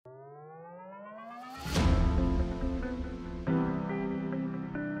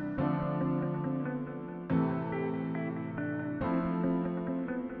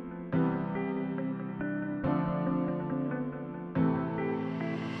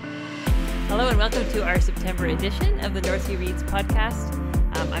Hello and welcome to our September edition of the Northview Reads podcast.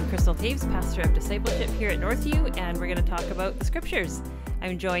 I'm Crystal Taves, pastor of discipleship here at Northview, and we're going to talk about the scriptures.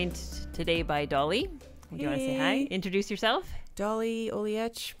 I'm joined today by Dolly. Do you want to say hi? Introduce yourself. Dolly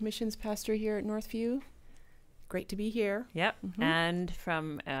Oliech, missions pastor here at Northview. Great to be here. Yep. And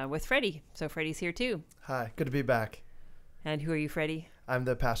from with Freddie. So Freddie's here too. Hi, good to be back. And who are you, Freddie? I'm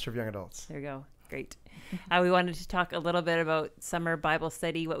the pastor of young adults. There you go. Great. We wanted to talk a little bit about summer Bible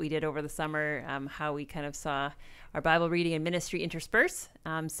study, what we did over the summer, how we kind of saw our Bible reading and ministry intersperse.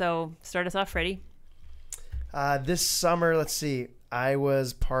 So start us off, Freddie. This summer, let's see, I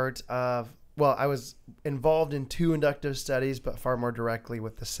was I was involved in 2 inductive studies, but far more directly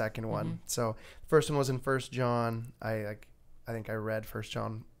with the second one. So the first one was in 1 John. I think I read 1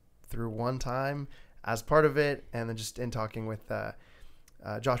 John through one time as part of it, and then just in talking with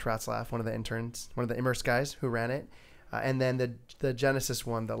Josh Ratzlaff, one of the interns, one of the Immerse guys who ran it. And then the Genesis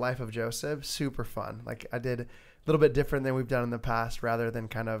one, the life of Joseph, super fun. Like I did a little bit different than we've done in the past, rather than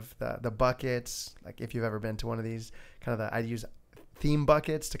kind of the buckets. Like if you've ever been to one of these, I'd use theme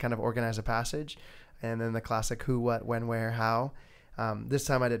buckets to kind of organize a passage. And then the classic who, what, when, where, how. This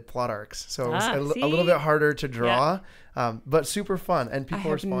time I did plot arcs. So it was a little bit harder to draw, but super fun. And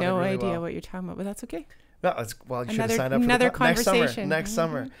people responded really well. I have no idea what you're talking about, but that's okay. No, you should have signed up for another conversation. Next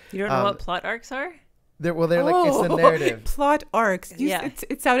summer. You don't know what plot arcs are? They're like, it's the narrative. Plot arcs.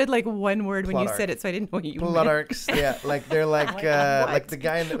 It sounded like one word when you said it, so I didn't know what you meant. Plot arcs. Yeah, like they're like the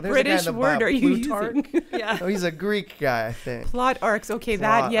guy in the British word. Are you using? Yeah. Oh, he's a Greek guy, I think. Plot arcs. Okay,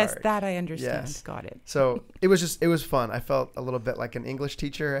 that I understand. Yes. Got it. So it was fun. I felt a little bit like an English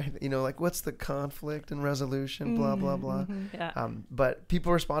teacher. Like what's the conflict and resolution? Blah blah blah. Yeah. But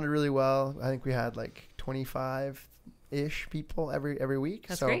people responded really well. I think we had like 25-ish people every week.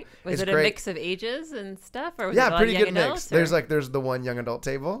 That's so great. Was it a mix of ages and stuff, or was it a lot pretty of young good mix. adults, There's the one young adult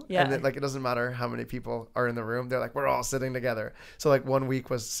table, and then, it doesn't matter how many people are in the room. They're like, we're all sitting together. So like one week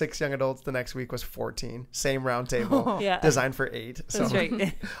was 6 young adults, the next week was 14. Same round table, designed for 8. So that's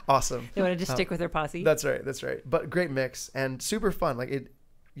right. Awesome. They want to just stick with their posse. That's right. But great mix and super fun. Like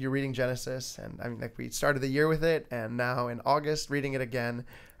you're reading Genesis, and I mean, like we started the year with it, and now in August reading it again.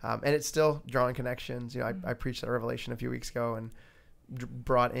 And it's still drawing connections. I preached at Revelation a few weeks ago and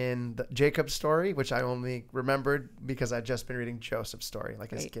brought in the Jacob's story, which I only remembered because I'd just been reading Joseph's story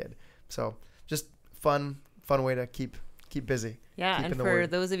as a kid. So just fun way to keep busy. Yeah, and for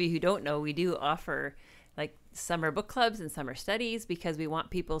those of you who don't know, we do offer like summer book clubs and summer studies because we want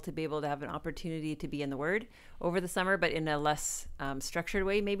people to be able to have an opportunity to be in the Word over the summer, but in a less structured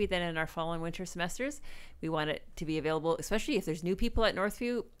way maybe than in our fall and winter semesters. We want it to be available, especially if there's new people at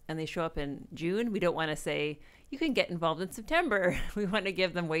Northview and they show up in June. We don't want to say, you can get involved in September. We want to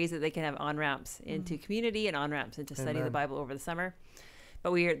give them ways that they can have on-ramps into community and on-ramps into study the Bible over the summer.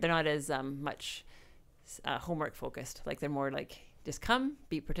 But they're not as much homework focused. Like they're more like, just come,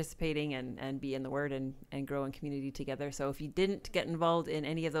 be participating and be in the Word and grow in community together. So if you didn't get involved in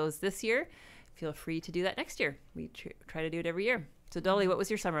any of those this year, feel free to do that next year. We try to do it every year. So Dolly, what was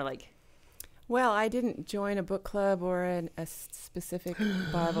your summer like? Well, I didn't join a book club or a specific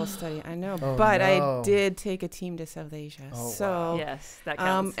Bible study. I know, but I did take a team to South Asia. Wow. Yes, that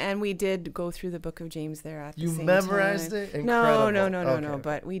counts. And we did go through the Book of James there at the same time. You memorized it? Incredible. No.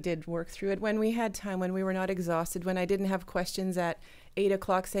 But we did work through it when we had time, when we were not exhausted, when I didn't have questions at 8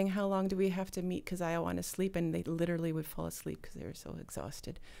 o'clock saying, how long do we have to meet? Because I want to sleep. And they literally would fall asleep because they were so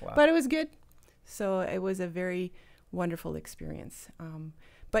exhausted. Wow. But it was good. So it was a very wonderful experience.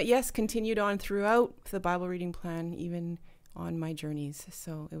 But yes, continued on throughout the Bible reading plan, even on my journeys.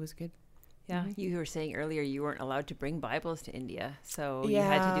 So it was good. Yeah, you were saying earlier you weren't allowed to bring Bibles to India, so you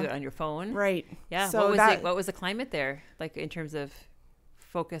had to do it on your phone. Right. Yeah. So what was the climate there, like in terms of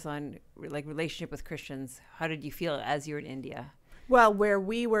focus on like relationship with Christians? How did you feel as you were in India? Well, where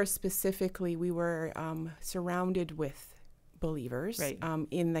we were specifically, we were surrounded with believers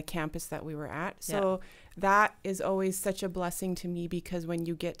in the campus that we were at. So that is always such a blessing to me, because when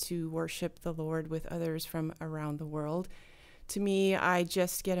you get to worship the Lord with others from around the world, to me, I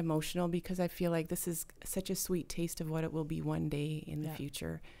just get emotional because I feel like this is such a sweet taste of what it will be one day in the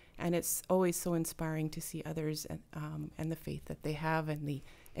future. And it's always so inspiring to see others and the faith that they have and the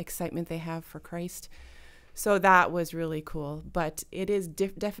excitement they have for Christ. So that was really cool. But it is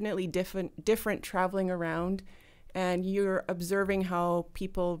definitely different traveling around, and you're observing how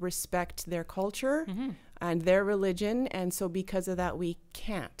people respect their culture and their religion. And so because of that, we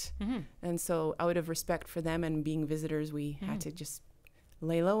can't. And so out of respect for them and being visitors, we had to just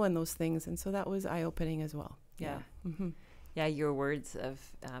lay low on those things. And so that was eye-opening as well. Yeah. Yeah, your words of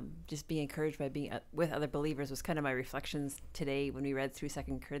just being encouraged by being with other believers was kind of my reflections today when we read through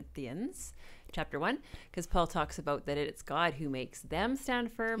 2 Corinthians chapter 1, because Paul talks about that it's God who makes them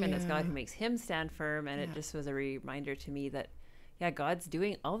stand firm, and it's God who makes him stand firm. And it just was a reminder to me that, God's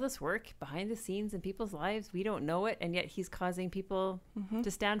doing all this work behind the scenes in people's lives. We don't know it, and yet he's causing people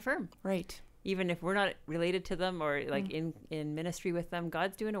to stand firm. Right. Even if we're not related to them or like in ministry with them,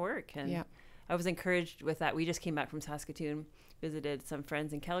 God's doing a work. And I was encouraged with that. We just came back from Saskatoon, visited some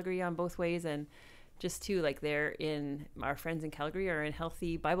friends in Calgary on both ways, and just too, like our friends in Calgary are in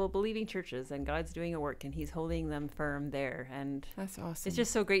healthy Bible believing churches, and God's doing a work and he's holding them firm there. And that's awesome. It's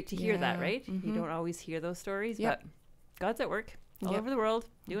just so great to hear that, right? You don't always hear those stories, but God's at work all over the world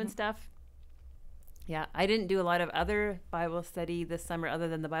doing stuff. Yeah, I didn't do a lot of other Bible study this summer other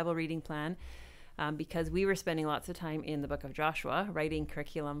than the Bible reading plan, because we were spending lots of time in the book of Joshua writing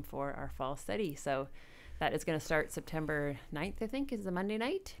curriculum for our fall study. So that is going to start September 9th, I think, is the Monday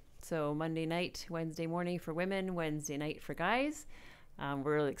night. So Monday night, Wednesday morning for women, Wednesday night for guys.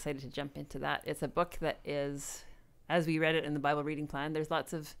 We're really excited to jump into that. It's a book that is, as we read it in the Bible reading plan, there's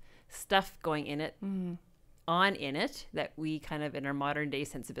lots of stuff going in it, in it, that we kind of in our modern day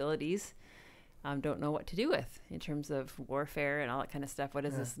sensibilities don't know what to do with in terms of warfare and all that kind of stuff. What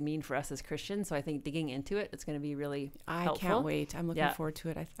does this mean for us as Christians? So I think digging into it, it's going to be really helpful. I can't wait. I'm looking forward to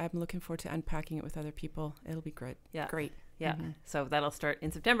it. I'm looking forward to unpacking it with other people. It'll be great. Yeah. Great. Yeah. So that'll start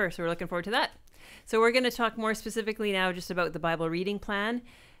in September. So we're looking forward to that. So we're going to talk more specifically now just about the Bible reading plan.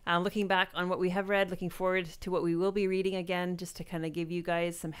 Looking back on what we have read, looking forward to what we will be reading again, just to kind of give you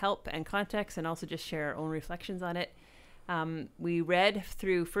guys some help and context, and also just share our own reflections on it. We read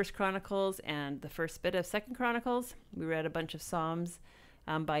through 1 Chronicles and the first bit of 2 Chronicles. We read a bunch of Psalms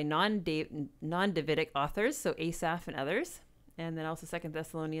by non-Davidic authors, so Asaph and others. And then also 2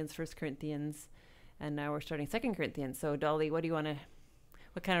 Thessalonians, 1 Corinthians, and now we're starting 2 Corinthians. So Dolly, what kind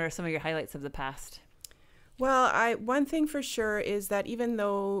of are some of your highlights of the past? Well, one thing for sure is that even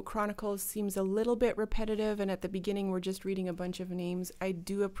though Chronicles seems a little bit repetitive, and at the beginning we're just reading a bunch of names, I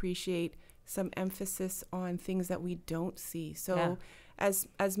do appreciate some emphasis on things that we don't see. So as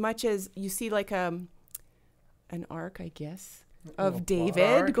much as you see like an arc, I guess, of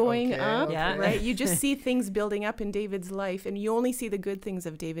David going up, right? You just see things building up in David's life, and you only see the good things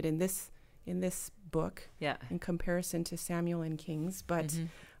of David in this book in comparison to Samuel and Kings. But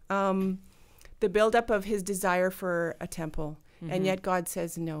the buildup of his desire for a temple, and yet God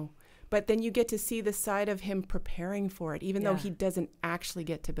says no. But then you get to see the side of him preparing for it, even though he doesn't actually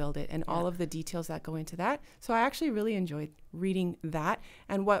get to build it, and all of the details that go into that. So I actually really enjoyed reading that.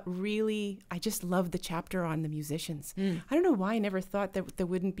 And I just love the chapter on the musicians. I don't know why I never thought that there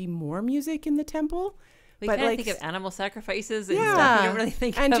wouldn't be more music in the temple. We kind of think of animal sacrifices and stuff. You don't really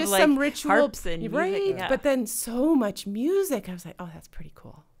think and of just like some ritual, harps and music. Right? Yeah. But then so much music. I was like, oh, that's pretty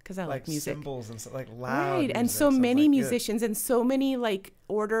cool. Because I like music. Cymbals and stuff, like loud music. And so many musicians and so many like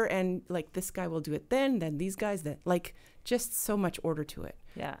order, and like this guy will do it then these guys, like just so much order to it.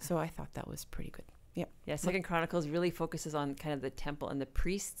 Yeah. So I thought that was pretty good. Yeah. Yeah. 2 Chronicles really focuses on kind of the temple and the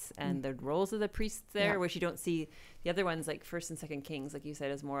priests and the roles of the priests there, which you don't see. The other ones, like 1 and 2 Kings, like you said,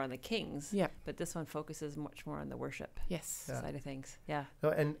 is more on the kings. Yeah. But this one focuses much more on the worship side of things. Yeah. No,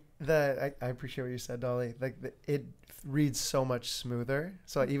 and I appreciate what you said, Dolly. Like it reads so much smoother.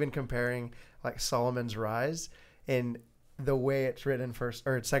 So even comparing like Solomon's Rise in the way it's written first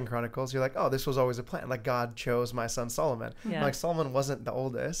or 2 Chronicles, you're like, oh, this was always a plan. Like God chose my son Solomon. Yeah. Like Solomon wasn't the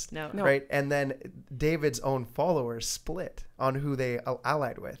oldest, right? And then David's own followers split on who they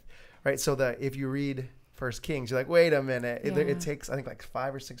allied with, right? So if you read 1 Kings, you're like, wait a minute. It takes, I think, like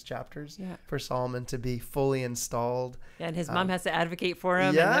 5 or 6 chapters for Solomon to be fully installed. Yeah, and his mom has to advocate for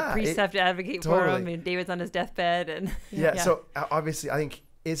him, and the priests have to advocate for him, and David's on his deathbed. And so obviously, I think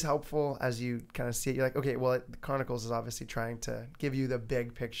it's helpful as you kind of see it. You're like, okay, well, the Chronicles is obviously trying to give you the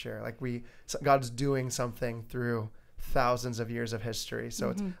big picture. Like God's doing something through thousands of years of history.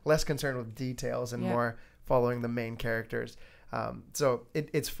 So it's less concerned with details and more following the main characters. So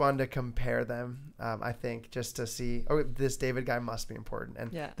it's fun to compare them, I think, just to see, oh, this David guy must be important,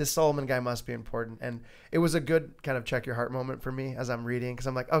 and this Solomon guy must be important. And it was a good kind of check your heart moment for me as I'm reading, because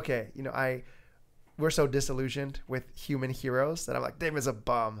I'm like, okay, we're so disillusioned with human heroes that I'm like, David's a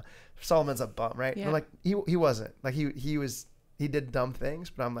bum, Solomon's a bum, right? Yeah. I'm like, he wasn't. Like he did dumb things,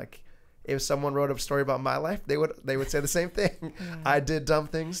 but I'm like, if someone wrote a story about my life, they would say the same thing. I did dumb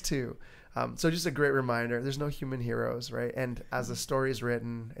things too. So just a great reminder, there's no human heroes, right? And as the story is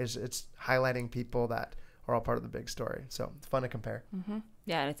written, it's highlighting people that are all part of the big story. So it's fun to compare.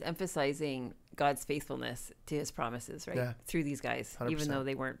 Yeah, and it's emphasizing God's faithfulness to his promises, right? Yeah. Through these guys, 100%. Even though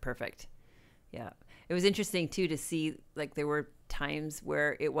they weren't perfect. Yeah. it was interesting too to see like there were times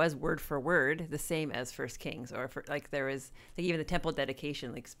where it was word for word the same as First Kings, or for like there was like even the temple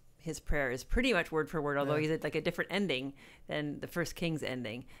dedication, like his prayer is pretty much word for word, although he's at like a different ending than the First Kings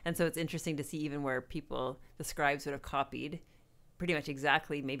ending. And so it's interesting to see even where people, the scribes, would have copied pretty much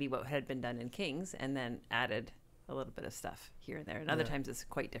exactly maybe what had been done in Kings and then added a little bit of stuff here and there. And other times it's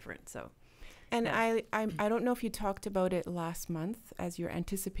quite different. So, and I don't know if you talked about it last month as you're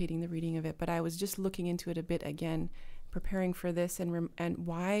anticipating the reading of it, but I was just looking into it a bit again, preparing for this, and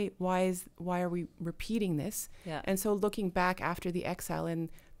why are we repeating this? Yeah. And so looking back after the exile and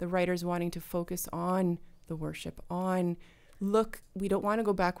the writers wanting to focus on the worship, we don't want to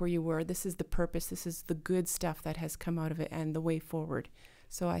go back where you were. This is the purpose. This is the good stuff that has come out of it and the way forward.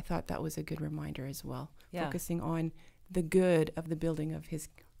 So I thought that was a good reminder as well, focusing on the good of the building of his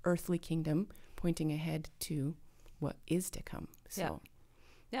earthly kingdom, pointing ahead to what is to come. So,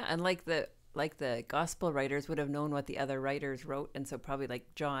 and like the gospel writers would have known what the other writers wrote, and so probably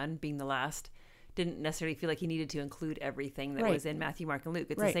like John being the last didn't necessarily feel like he needed to include everything that was in Matthew, Mark, and Luke.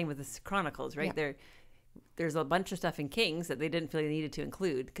 It's the same with the Chronicles, right? There's a bunch of stuff in Kings that they didn't feel they needed to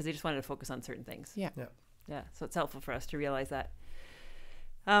include because they just wanted to focus on certain things. Yeah. So it's helpful for us to realize that.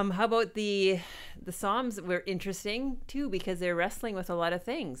 How about the Psalms were interesting too, because they're wrestling with a lot of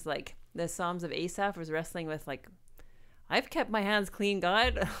things. Like the Psalms of Asaph was wrestling with like, I've kept my hands clean,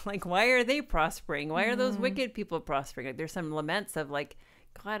 God. Like, why are they prospering? Why are those wicked people prospering? Like, there's some laments of like,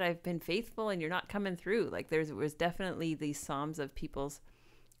 God, I've been faithful and you're not coming through. Like was definitely these Psalms of people's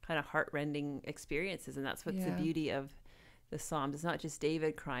kind of heart-rending experiences. And that's what's the beauty of the Psalms. It's not just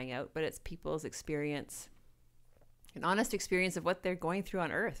David crying out, but it's people's experience, an honest experience of what they're going through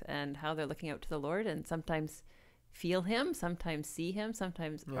on earth and how they're looking out to the Lord, and sometimes feel him, sometimes see him,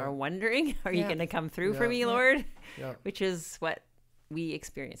 sometimes are wondering, are you going to come through for me, Lord? Which is what we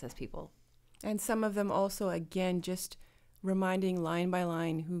experience as people. And some of them also, again, just reminding line by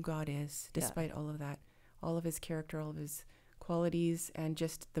line who God is, despite all of that, all of his character, all of his qualities, and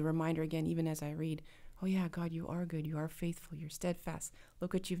just the reminder again, even as I read, oh yeah, God, you are good, you are faithful, you're steadfast,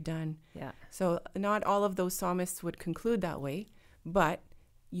 look what you've done. So not all of those psalmists would conclude that way, but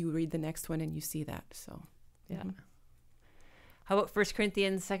you read the next one and you see that. So How about 1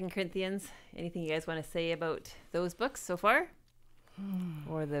 Corinthians, 2 Corinthians? Anything you guys want to say about those books so far?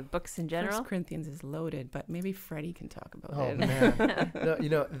 Or the books in general? 1 Corinthians is loaded, but maybe Freddie can talk about it.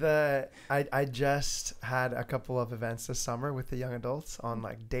 Oh, man. I just had a couple of events this summer with the young adults on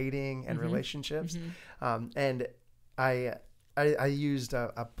like dating and relationships. And I used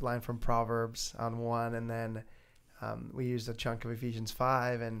a line from Proverbs on one, and then we used a chunk of Ephesians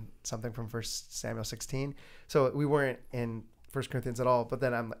 5 and something from 1 Samuel 16. So we weren't in 1 Corinthians at all. But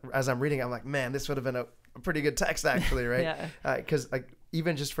then as I'm reading, I'm like, man, this would have been a pretty good text actually, right? Because like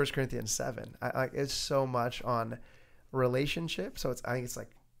even just 1 Corinthians 7, it's so much on relationship. So I think it's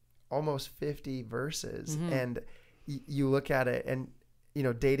like almost 50 verses, and you look at it, and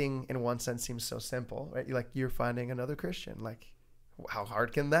dating in one sense seems so simple, right? You're finding another Christian, like how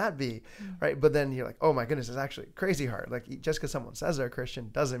hard can that be, right? But then you're like, oh my goodness, it's actually crazy hard. Like just because someone says they're a Christian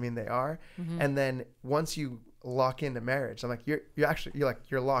doesn't mean they are. And then once you lock into marriage, I'm like,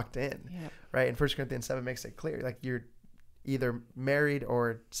 you're locked in, right? And 1 Corinthians 7 makes it clear, like you're either married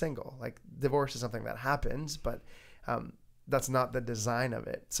or single. Like divorce is something that happens, but that's not the design of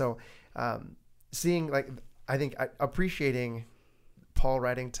it. So seeing, I think appreciating Paul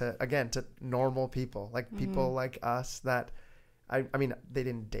writing to normal people, like people like us that, I mean, they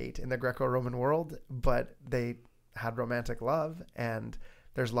didn't date in the Greco-Roman world, but they had romantic love, and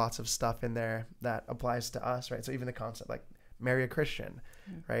there's lots of stuff in there that applies to us, right? So even the concept like marry a Christian,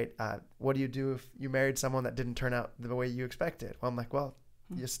 right? What do you do if you married someone that didn't turn out the way you expected? Well, I'm like, well,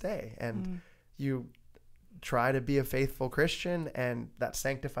 you stay and you try to be a faithful Christian, and that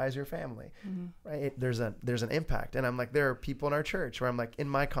sanctifies your family, right? There's an impact. And I'm like, there are people in our church where I'm like, in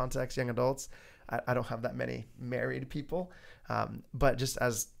my context, young adults, I don't have that many married people. But just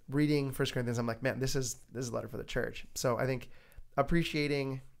as reading 1 Corinthians, I'm like, man, this is a letter for the church. So I think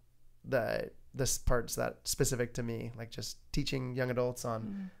appreciating the parts that specific to me, like just teaching young adults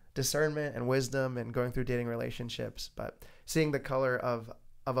on discernment and wisdom and going through dating relationships, but seeing the color of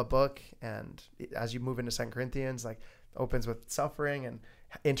a book, and as you move into 2 Corinthians, like opens with suffering and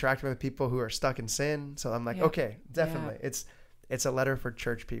interacting with people who are stuck in sin. So I'm like, okay, definitely it's a letter for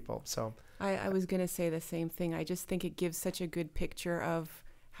church people. So I was going to say the same thing. I just think it gives such a good picture of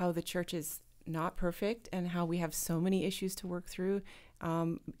how the church is not perfect and how we have so many issues to work through.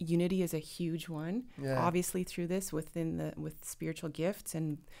 Unity is a huge one, obviously through this with spiritual gifts,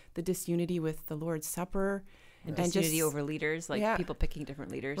 and the disunity with the Lord's Supper, And disunity over leaders, like people picking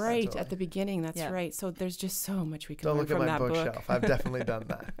different leaders. Right, at the beginning, that's right. So there's just so much we can learn from that book. Don't look at my bookshelf. I've definitely done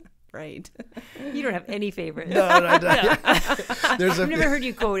that. Right. You don't have any favorites. No, I don't. I've never heard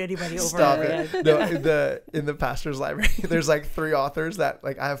you quote anybody over. Stop it. No, in the pastor's library, there's like 3 authors that,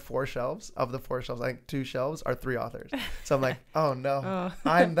 like, I have 4 shelves. Of the 4 shelves, I think 2 shelves are 3 authors. So I'm like, oh no,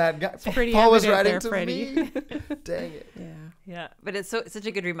 I'm that guy. Paul was writing to me. Dang it. Yeah. But it's such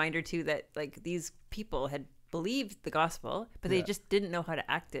a good reminder too that, like, these people had believed the gospel, but they just didn't know how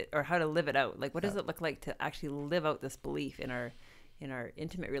to act it or how to live it out. Like, what does it look like to actually live out this belief in our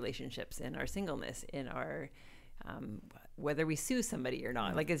intimate relationships, in our singleness, in our whether we sue somebody or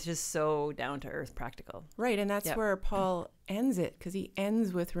not. Like, it's just so down to earth practical. Right, and that's where Paul ends it, because he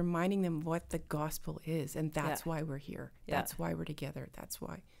ends with reminding them what the gospel is, and that's why we're here. That's why we're together. That's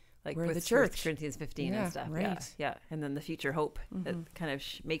why we're with the church. 1 Corinthians 15 and stuff. Right. Yeah. And then the future hope that kind of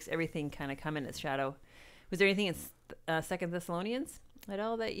makes everything kind of come in its shadow. Was there anything in 2 Thessalonians at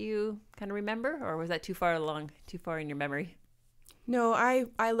all that you kind of remember, or was that too far in your memory? No,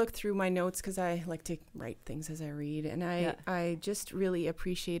 I look through my notes because I like to write things as I read. And I just really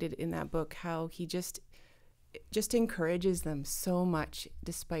appreciated in that book how he just encourages them so much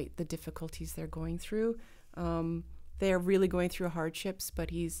despite the difficulties they're going through. They're really going through hardships, but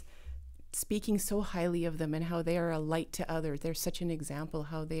he's speaking so highly of them and how they are a light to others. They're such an example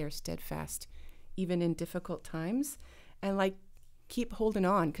how they are steadfast even in difficult times. And like, keep holding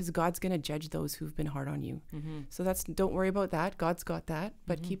on, because God's going to judge those who've been hard on you. So don't worry about that. God's got that,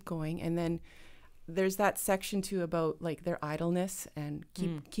 but keep going. And then there's that section too about like their idleness and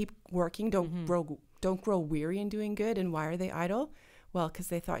keep working. Don't grow weary in doing good. And why are they idle? Well, because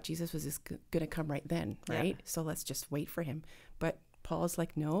they thought Jesus was just going to come right then, right? So let's just wait for him. But Paul's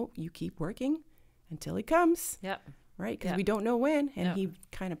like, no, you keep working until he comes. Yeah. Right? Because we don't know when. And he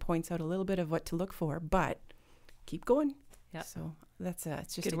kind of points out a little bit of what to look for, but keep going. Yeah. So that's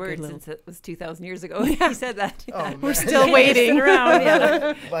it's just good a word, good little... since it was 2,000 years ago. He said that. Oh, we're still waiting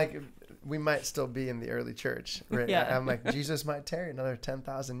around. Like, we might still be in the early church. Right? I'm like, Jesus might tarry another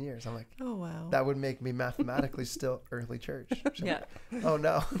 10,000 years. I'm like, oh wow, that would make me mathematically still early church. So oh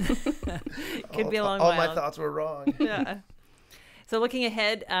no, could be a long while. All my thoughts were wrong. So looking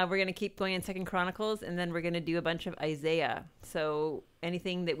ahead, we're going to keep going in 2 Chronicles, and then we're going to do a bunch of Isaiah. So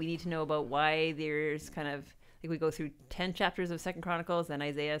anything that we need to know about why there's kind of, I think we go through 10 chapters of 2 Chronicles, then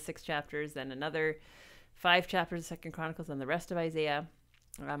Isaiah 6 chapters, then another 5 chapters of 2 Chronicles, and the rest of Isaiah.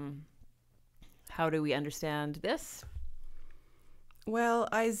 How do we understand this? Well,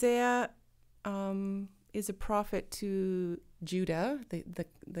 Isaiah is a prophet to Judah,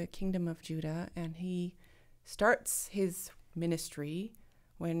 the kingdom of Judah, and he starts his ministry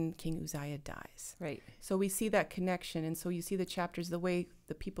when King Uzziah dies. Right. So we see that connection. And so you see the chapters, the way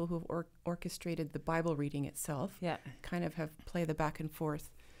the people who have orchestrated the Bible reading itself kind of have play the back and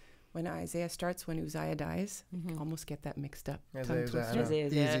forth. When Isaiah starts, when Uzziah dies, almost get that mixed up.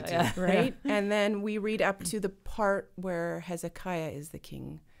 Isaiah, right? And then we read up to the part where Hezekiah is the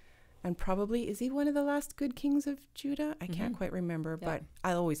king. And probably, is he one of the last good kings of Judah? I can't quite remember, but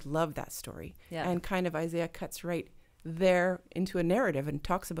I always love that story. Yeah. And kind of Isaiah cuts right there into a narrative and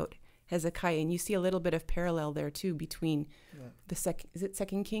talks about Hezekiah, and you see a little bit of parallel there too between the is it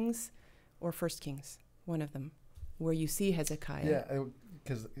 2 Kings or 1 Kings, one of them, where you see Hezekiah. Yeah,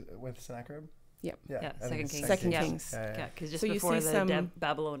 because with Sennacherib. Yep. Yeah. 2 Kings. 2 Kings. Yeah, because just so before you see the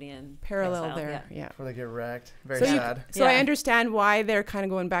Babylonian parallel exile, there. Yeah. Before they get wrecked. Very sad. So I understand why they're kind of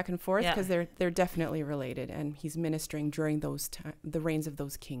going back and forth, because they're definitely related, and he's ministering during those the reigns of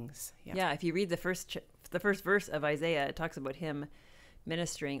those kings. Yeah. If you read the first verse of Isaiah, it talks about him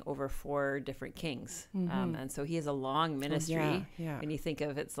ministering over 4 different kings, and so he has a long ministry. When you think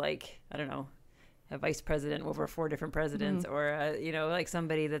of, it's like, I don't know, a vice president over 4 different presidents, or like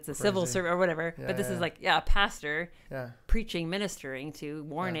somebody that's a civil servant or whatever. But this is like a pastor preaching, ministering to,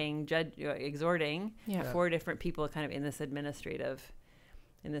 warning, exhorting 4 different people, kind of in this administrative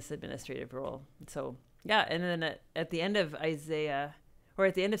role. So and then at the end of Isaiah, or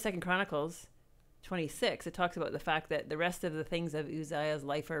at the end of 2 Chronicles 26, it talks about the fact that the rest of the things of Uzziah's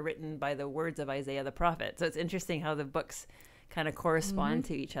life are written by the words of Isaiah the prophet. So it's interesting how the books kind of correspond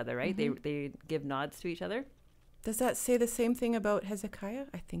to each other, right? They give nods to each other. Does that say the same thing about Hezekiah?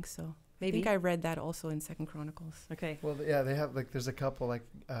 I think so. Maybe. I think I read that also in 2 Chronicles. Okay. Well, yeah, they have, like, there's a couple, like,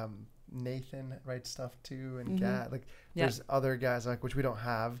 Nathan writes stuff too, and Gad, like, There's other guys like, which we don't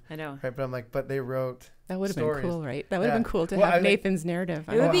have. I know. Right. But I'm like, but they wrote That would have been stories. cool, right? That would have been cool to Well, have I mean, Nathan's narrative.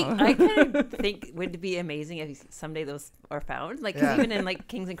 It would be. I kind of think would be amazing if someday those are found. Like 'cause even in like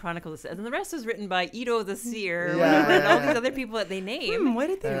Kings and Chronicles, it says, and the rest was written by Edo the seer, or whatever, and all these other people that they name. What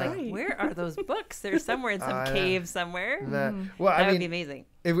did they Like, write? where are those books? They're somewhere in some cave somewhere. Well, That I would be mean, amazing.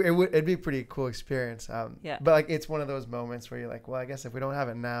 it'd be a pretty cool experience. Yeah. But like, it's one of those moments where you're like, well, I guess if we don't have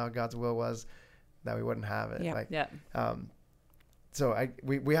it now, God's will was that we wouldn't have it. Yeah. Like, Yeah. So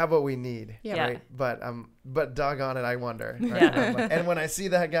we have what we need, Yeah. right? But doggone it, I wonder. Right? Yeah. And when I see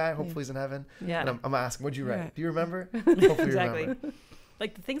that guy, hopefully he's in heaven. Yeah. And I'm asking, what'd you write? Yeah. Do you remember? Hopefully you Exactly. remember.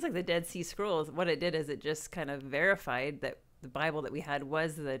 Like the things like the Dead Sea Scrolls, what it did is it just kind of verified that the Bible that we had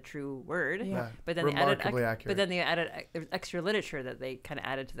was the true word. Yeah. But then Remarkably accurate. But then they added there was extra literature that they kind of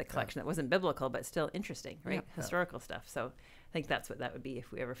added to the collection that wasn't biblical, but still interesting, right? Yeah. Historical stuff. So I think that's what that would be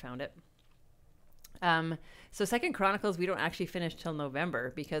if we ever found it. So Second Chronicles, we don't actually finish till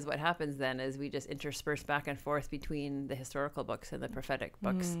November, because what happens then is we just intersperse back and forth between the historical books and the prophetic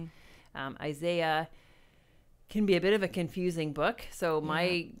books. Isaiah can be a bit of a confusing book. So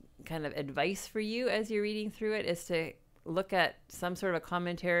my kind of advice for you as you're reading through it is to look at some sort of a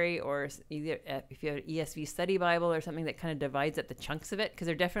commentary, or either if you have an ESV study Bible or something that kind of divides up the chunks of it, because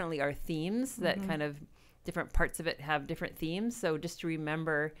there definitely are themes that kind of different parts of it have different themes. So just to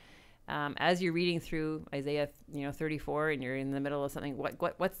remember, as you're reading through Isaiah, 34, and you're in the middle of something,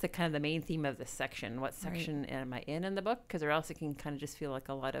 what's the kind of the main theme of this section? What section am I in the book? Because or else it can kind of just feel like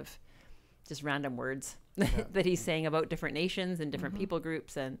a lot of just random words that he's saying about different nations and different people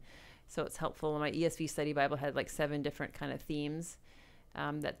groups. And so it's helpful. My ESV study Bible had like 7 different kind of themes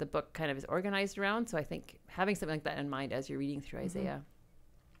that the book kind of is organized around. So I think having something like that in mind as you're reading through Isaiah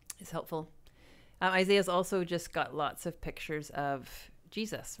is helpful. Isaiah's also just got lots of pictures of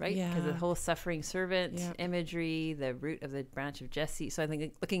Jesus, right? Because the whole suffering servant imagery, the root of the branch of Jesse. So I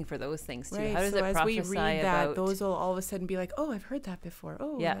think looking for those things too. Right. How does so it as prophesy we read that, about? those will all of a sudden be like, oh, I've heard that before.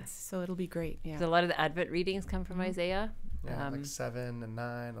 Oh, Yeah. So it'll be great. Yeah. So a lot of the Advent readings come from Isaiah. Yeah, like 7 and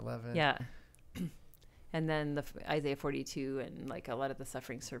 9, 11. Yeah. And then Isaiah 42 and like a lot of the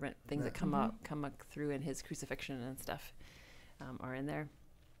suffering servant things that come up through in his crucifixion and stuff are in there.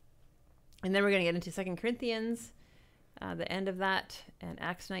 And then we're going to get into 2 Corinthians, the end of that, and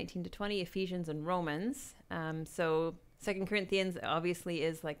Acts 19 to 20, Ephesians and Romans. So 2 Corinthians obviously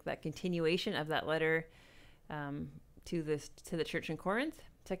is like that continuation of that letter to the church in Corinth.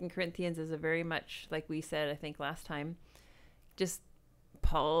 2 Corinthians is a very much, like we said, I think last time, just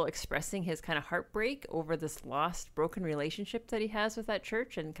Paul expressing his kind of heartbreak over this lost, broken relationship that he has with that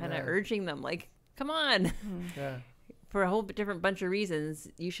church, and kind of urging them, like, come on. Yeah. For a whole different bunch of reasons,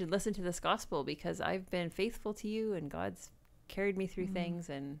 you should listen to this gospel, because I've been faithful to you and God's carried me through things,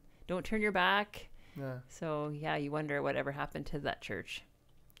 and don't turn your back. Yeah. So you wonder whatever happened to that church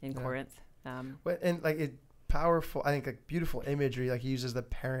in Corinth. And like it powerful, I think, like beautiful imagery. Like he uses the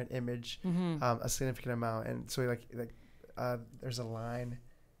parent image a significant amount, and so there's a line,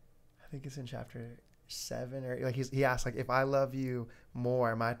 I think it's in chapter 7, or like he asks, like, if I love you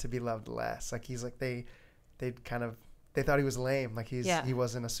more, am I to be loved less? Like he's like they thought he was lame, like he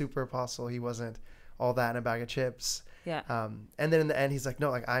wasn't a super apostle, he wasn't all that in a bag of chips. And then in the end he's like,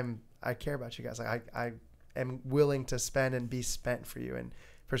 no, like I care about you guys, like I am willing to spend and be spent for you, in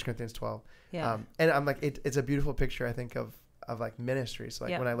 1 Corinthians 12. And I'm like, it's a beautiful picture, I think, of like ministry. So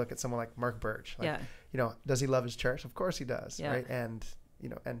like when I look at someone like Mark Birch, like does he love his church? Of course he does, right? And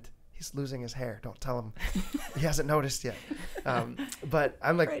and he's losing his hair. Don't tell him. He hasn't noticed yet. But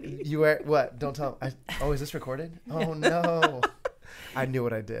I'm like, you are what? Don't tell him. Is this recorded? Oh no. I knew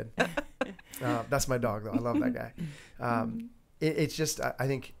what I did. That's my dog though. I love that guy. It's just, I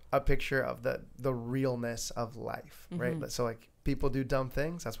think, a picture of the realness of life, right? So like people do dumb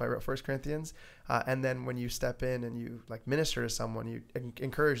things. That's why I wrote 1 Corinthians. And then when you step in and you like minister to someone, you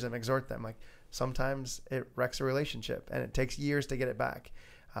encourage them, exhort them. Like sometimes it wrecks a relationship and it takes years to get it back.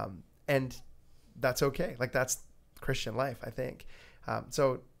 And that's okay. Like that's Christian life, I think.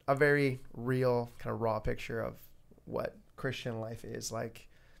 So a very real kind of raw picture of what Christian life is like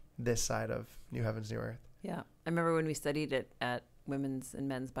this side of New Heavens, New Earth. Yeah. I remember when we studied it at Women's and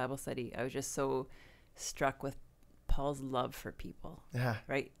Men's Bible Study, I was just so struck with Paul's love for people. Yeah.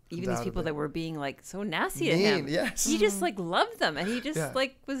 Right? Even these people that were being like so nasty to him. Yes. He just like loved them, and he just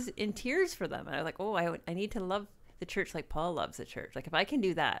like was in tears for them. And I was like, oh, I need to love the church like Paul loves the church. Like if I can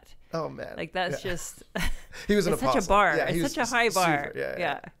do that. Oh man. Like that's just he was an it's apostle. such a bar. Yeah, it's such a high bar.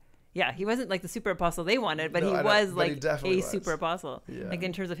 Super, yeah. He wasn't like the super apostle they wanted, but he was like a super apostle. Yeah. Like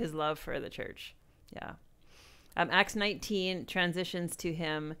in terms of his love for the church. Yeah. Acts 19 transitions to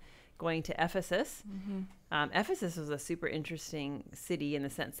him going to Ephesus. Ephesus was a super interesting city in the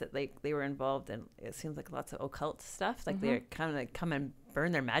sense that they were involved in, it seems like, lots of occult stuff. Like they're kind of like come and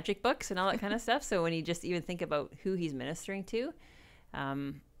burn their magic books and all that kind of stuff. So when you just even think about who he's ministering to,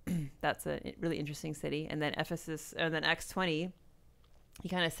 that's a really interesting city. And then Ephesus, and then Acts 20, he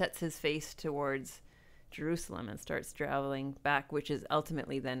kind of sets his face towards Jerusalem and starts traveling back, which is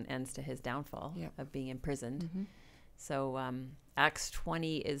ultimately then ends to his downfall of being imprisoned. So Acts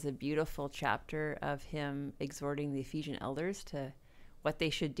 20 is a beautiful chapter of him exhorting the Ephesian elders to what they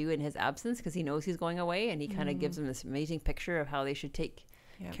should do in his absence, because he knows he's going away, and he kind of gives them this amazing picture of how they should take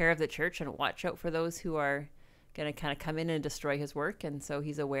care of the church and watch out for those who are going to kind of come in and destroy his work. And so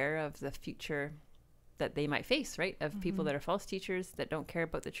he's aware of the future that they might face, right? Of people that are false teachers that don't care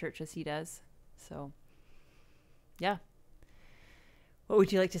about the church as he does. So, yeah. What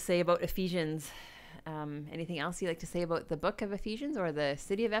would you like to say about Ephesians? Anything else you'd like to say about the book of Ephesians or the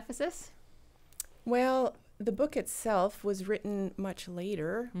city of Ephesus? Well, the book itself was written much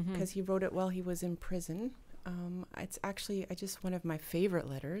later because he wrote it while he was in prison. It's actually just one of my favorite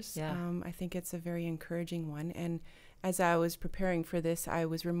letters. I think it's a very encouraging one. And as I was preparing for this, I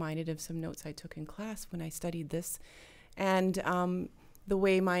was reminded of some notes I took in class when I studied this. And the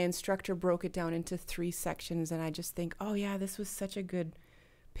way my instructor broke it down into 3 sections. And I just think, oh, yeah, this was such a good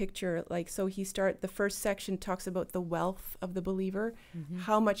picture. Like, so the first section talks about the wealth of the believer,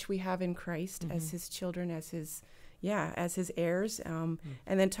 how much we have in Christ as his children, as his heirs, and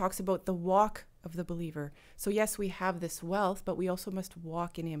then talks about the walk of the believer. So yes, we have this wealth, but we also must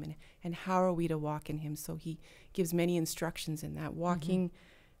walk in him. And how are we to walk in him? So he gives many instructions in that. Walking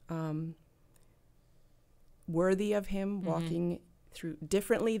worthy of him, walking through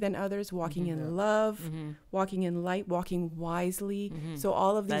differently than others, walking in love, walking in light, walking wisely. So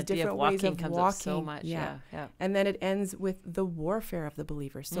all of these different ways of comes walking. Up so much. Yeah. And then it ends with the warfare of the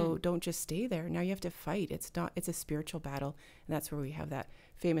believer. So don't just stay there. Now you have to fight. It's a spiritual battle. And that's where we have that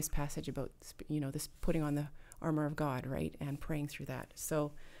famous passage about, this putting on the armor of God, right? And praying through that.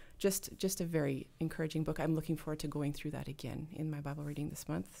 So just a very encouraging book. I'm looking forward to going through that again in my Bible reading this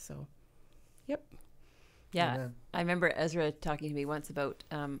month. So, yep. Yeah, Amen. I remember Ezra talking to me once about,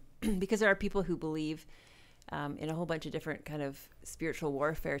 because there are people who believe in a whole bunch of different kind of spiritual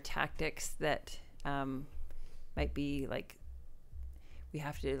warfare tactics that might be like, we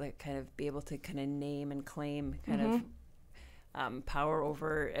have to like kind of be able to kind of name and claim kind of power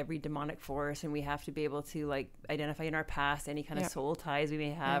over every demonic force, and we have to be able to like identify in our past any kind of soul ties we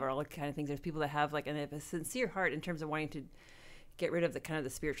may have, or all the kind of things. There's people that have like a sincere heart in terms of wanting to get rid of the kind of the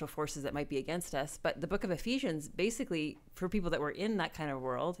spiritual forces that might be against us. But the book of Ephesians, basically, for people that were in that kind of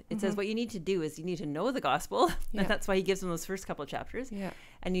world, it says what you need to do is you need to know the gospel. And that's why he gives them those first couple of chapters.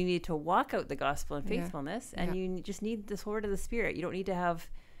 And you need to walk out the gospel in faithfulness. And you just need the sword of the Spirit. You don't need to have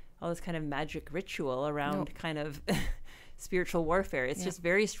all this kind of magic ritual around kind of spiritual warfare. It's just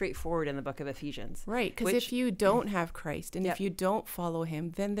very straightforward in the book of Ephesians. Right, because if you don't have Christ and if you don't follow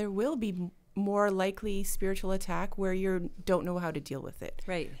him, then there will be more likely spiritual attack where you don't know how to deal with it.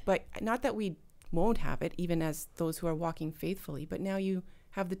 Right. But not that we won't have it, even as those who are walking faithfully, but now you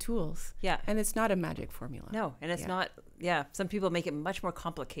have the tools. And it's not a magic formula. No, and it's not, some people make it much more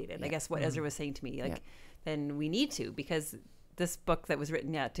complicated. I guess what Ezra was saying to me, like, then we need to, because this book that was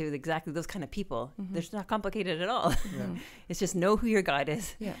written, to exactly those kind of people, there's not complicated at all. It's just know who your God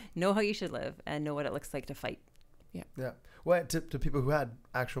is, know how you should live, and know what it looks like to fight. Well, to people who had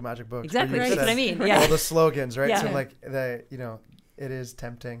actual magic books. Exactly. That's what I mean. All the slogans, right? So like it is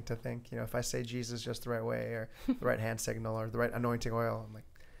tempting to think, if I say Jesus just the right way, or the right hand signal, or the right anointing oil, I'm like,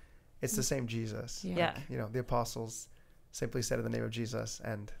 it's the same Jesus. Like, the apostles simply said in the name of Jesus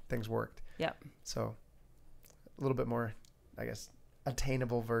and things worked. So a little bit more, I guess,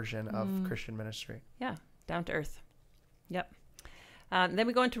 attainable version of Christian ministry. Down to earth. Then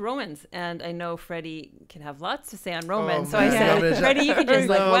we go into Romans, and I know Freddie can have lots to say on Romans. So I said, Freddie, you can just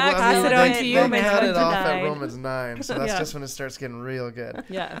pass it on to you. They cut it off at Romans 9, so that's just when it starts getting real good.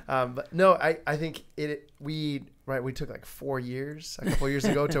 But no, I think we took like 4 years, a couple years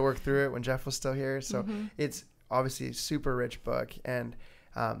ago, to work through it when Jeff was still here. So it's obviously a super rich book, and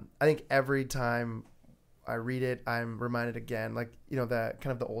I think every time I read it, I'm reminded again, like the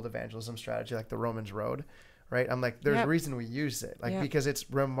kind of the old evangelism strategy, like the Romans road. Right. I'm like, there's a reason we use it, like, because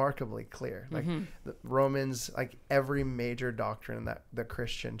it's remarkably clear. Like the Romans, like every major doctrine that the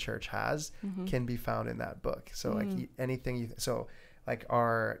Christian church has can be found in that book. So like like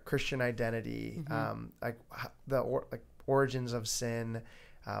our Christian identity, like the origins of sin,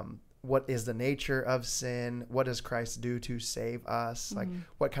 what is the nature of sin? What does Christ do to save us? Like,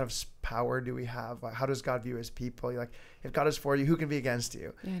 what kind of power do we have? How does God view his people? Like, if God is for you, who can be against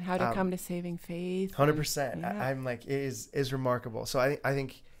you? Yeah, and how to come to saving faith. 100%. I'm like, it is remarkable. So I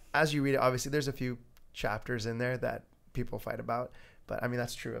think as you read it, obviously there's a few chapters in there that people fight about. But I mean,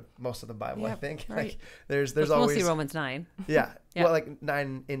 that's true of most of the Bible, I think. Right. Like, there's it's always mostly Romans 9. Yeah. Well, like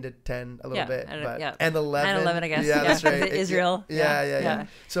 9 into 10 a little bit. And 11. And 11, I guess. Yeah, that's right. Israel. Yeah.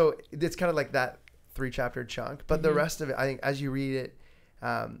 So it's kind of like that 3-chapter chunk. But the rest of it, I think as you read it,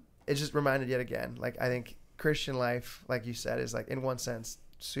 it's just reminded yet again. Like, I think Christian life, like you said, is like, in one sense,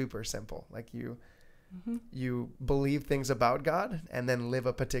 super simple. Like, you believe things about God and then live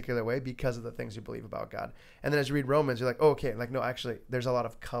a particular way because of the things you believe about God. And then as you read Romans, you're like, oh, okay, like, no, actually, there's a lot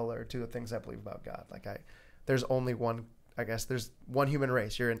of color to the things I believe about God. Like, there's only one, I guess, there's one human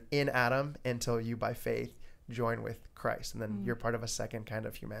race. You're in Adam until you, by faith, join with Christ. And then you're part of a second kind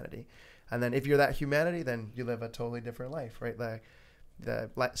of humanity. And then if you're that humanity, then you live a totally different life, right? The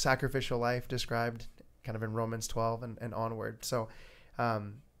sacrificial life described kind of in Romans 12 and onward. So,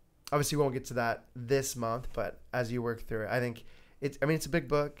 obviously, we won't get to that this month, but as you work through it, I think it's a big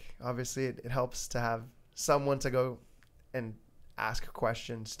book. Obviously, it helps to have someone to go and ask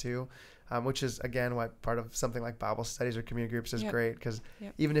questions to, which is, again, why part of something like Bible studies or community groups is great. Because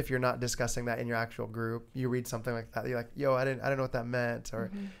even if you're not discussing that in your actual group, you read something like that, you're like, yo, I don't know what that meant. Or,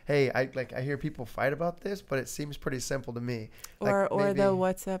 hey, I hear people fight about this, but it seems pretty simple to me. Or the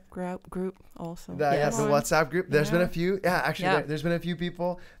WhatsApp group also. The WhatsApp group. There's been a few. Yeah, actually, there's been a few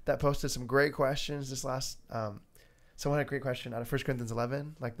people that posted some great questions this last. Someone had a great question out of 1 Corinthians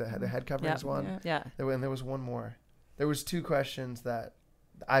 11, like the head coverings one. Yeah. And there was one more. There was 2 questions that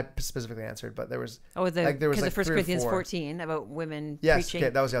I specifically answered, but there was because of 1 Corinthians 14 about women preaching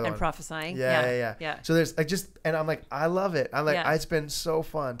that was the other and one. Prophesying. Yeah. So there's like and I'm like, I love it. I'm like, it's been so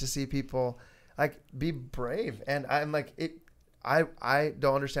fun to see people like be brave, and I'm like, I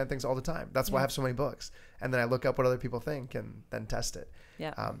don't understand things all the time. That's why I have so many books, and then I look up what other people think and then test it.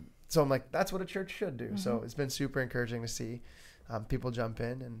 So I'm like, that's what a church should do. So it's been super encouraging to see people jump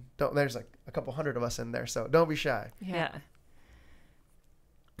in, and there's like a couple hundred of us in there, so don't be shy.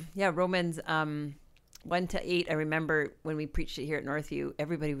 Romans 1 to 8. I remember when we preached it here at Northview,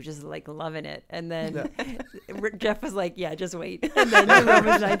 everybody was just like loving it, and then Jeff was like, just wait. And then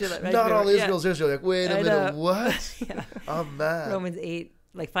Romans 9 to 11. Not all Israel's Israel. Like, wait a minute, what? I'm mad. Romans 8,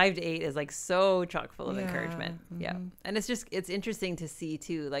 like 5 to 8 is like so chock full of encouragement. And it's interesting to see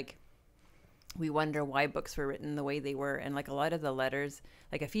too, like, we wonder why books were written the way they were. And like a lot of the letters,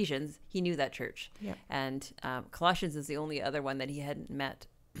 like Ephesians, he knew that church. And Colossians is the only other one that he hadn't met.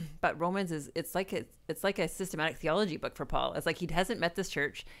 But Romans it's like a systematic theology book for Paul. It's like he hasn't met this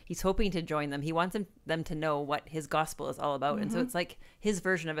church. He's hoping to join them. He wants them to know what his gospel is all about. And so it's like his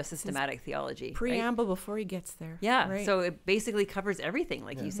version of a systematic theology. Preamble before he gets there. Yeah. Right? So it basically covers everything,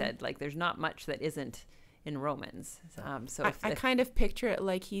 like you said. Like, there's not much that isn't in Romans. So I kind of picture it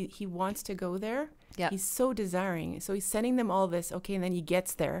like he wants to go there. He's so desiring. So he's sending them all this. Okay, and then he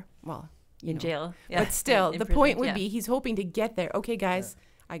gets there. Well, in jail. But still, the point would be he's hoping to get there. Okay, guys.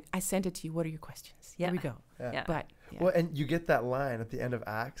 I sent it to you. What are your questions? Here we go. But well, and you get that line at the end of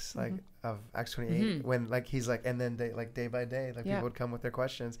Acts, like of Acts 28, when like he's like, and then they, like, day by day, like people would come with their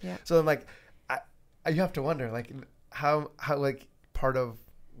questions. So I'm like, you have to wonder, like, how like part of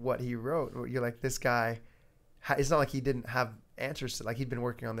what he wrote, you're like, this guy, it's not like he didn't have answers to, like, he'd been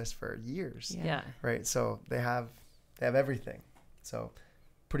working on this for years. Right. So they have everything. So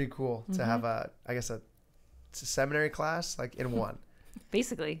pretty cool to have it's a seminary class, like, in one.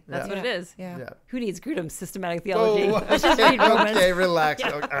 Basically, that's what it is. Yeah. Who needs Grudem's systematic theology? Okay, relax.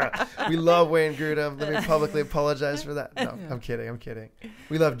 We love Wayne Grudem. Let me publicly apologize for that. No, I'm kidding.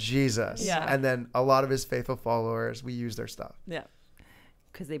 We love Jesus. And then a lot of his faithful followers, we use their stuff. Yeah.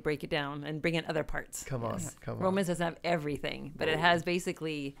 Because they break it down and bring in other parts. Come on. Romans doesn't have everything, but it has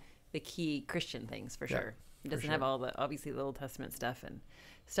basically the key Christian things for sure. It doesn't have all the, obviously, the Old Testament stuff and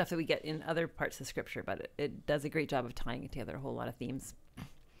stuff that we get in other parts of Scripture, but it does a great job of tying together a whole lot of themes.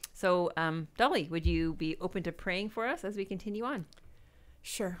 So, Dolly, would you be open to praying for us as we continue on?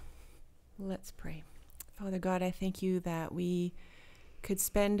 Sure. Let's pray. Father God, I thank you that we could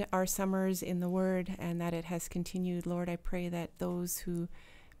spend our summers in the Word and that it has continued. Lord, I pray that those who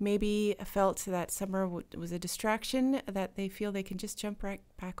maybe felt that summer was a distraction, that they feel they can just jump right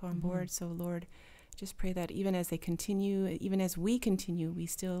back on board. So, Lord, just pray that even as they continue, even as we continue, we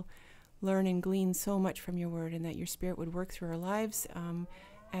still learn and glean so much from your word, and that your Spirit would work through our lives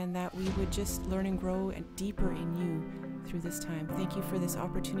and that we would just learn and grow and deeper in you through this time. Thank you for this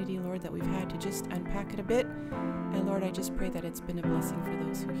opportunity, Lord, that we've had to just unpack it a bit. And Lord, I just pray that it's been a blessing for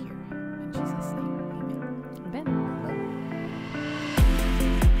those who hear. In Jesus' name, amen. Amen.